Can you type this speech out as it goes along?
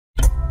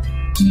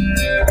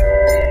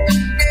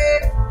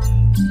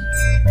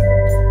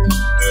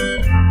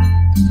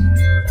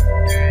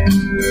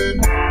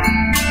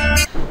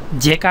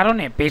যে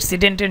কারণে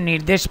প্রেসিডেন্টের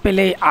নির্দেশ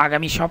পেলেই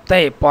আগামী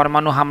সপ্তাহে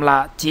পরমাণু হামলা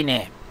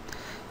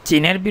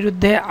চীনের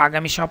বিরুদ্ধে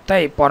আগামী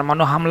সপ্তাহে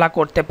পরমাণু হামলা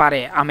করতে পারে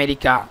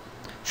আমেরিকা।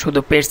 শুধু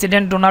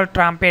প্রেসিডেন্ট ডোনাল্ড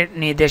ট্রাম্পের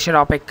নির্দেশের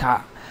অপেক্ষা,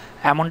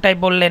 এমনটাই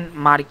বললেন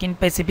মার্কিন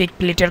Pacific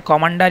ফ্লিটের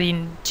commander in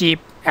chief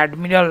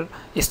admiral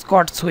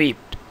Scott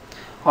Swift.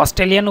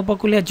 Australian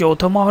উপকূলে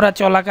যৌথ মহড়া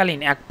চলাকালীন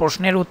এক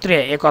প্রশ্নের উত্তরে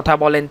একথা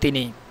বলেন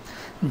তিনি।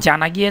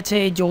 জানা গিয়েছে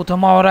এই যৌথ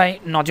মহড়ায়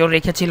নজর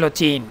রেখেছিল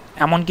চীন,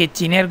 এমনকি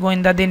চীনের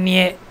গোয়েন্দাদের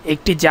নিয়ে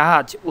একটি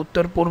জাহাজ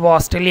উত্তর পূর্ব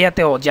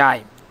অস্ট্রেলিয়াতেও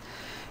যায়।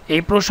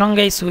 এই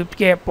প্রসঙ্গেই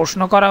সুইফটকে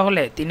প্রশ্ন করা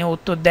হলে তিনি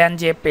উত্তর দেন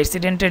যে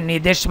প্রেসিডেন্টের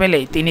নির্দেশ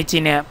পেলেই তিনি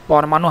চীনে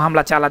পরমাণু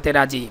হামলা চালাতে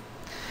রাজি।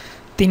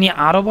 তিনি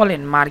আরও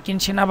বলেন, মার্কিন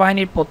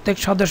সেনাবাহিনীর প্রত্যেক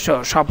সদস্য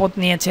শপথ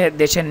নিয়েছে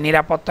দেশের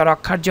নিরাপত্তা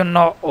রক্ষার জন্য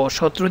ও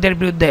শত্রুদের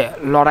বিরুদ্ধে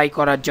লড়াই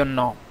করার জন্য।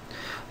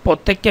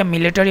 প্রত্যেককে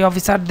মিলিটারি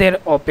অফিসারদের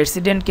ও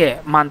প্রেসিডেন্টকে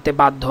মানতে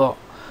বাধ্য।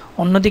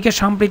 অন্যদিকে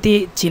সম্প্রতি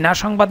চীনা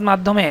সংবাদ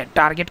মাধ্যমে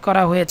টার্গেট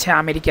করা হয়েছে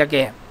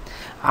আমেরিকাকে।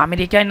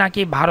 আমেরিকায়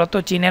নাকি ভারত ও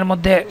চীনের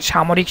মধ্যে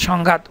সামরিক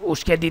সংঘাত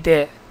উস্কে দিতে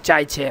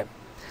চাইছে,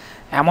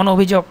 এমন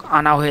অভিযোগ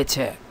আনা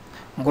হয়েছে।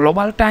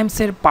 গ্লোবাল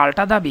টাইমসের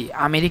পাল্টা দাবি,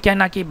 আমেরিকায়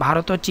নাকি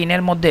ভারত ও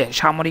চীনের মধ্যে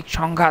সামরিক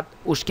সংঘাত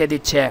উস্কে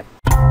দিচ্ছে।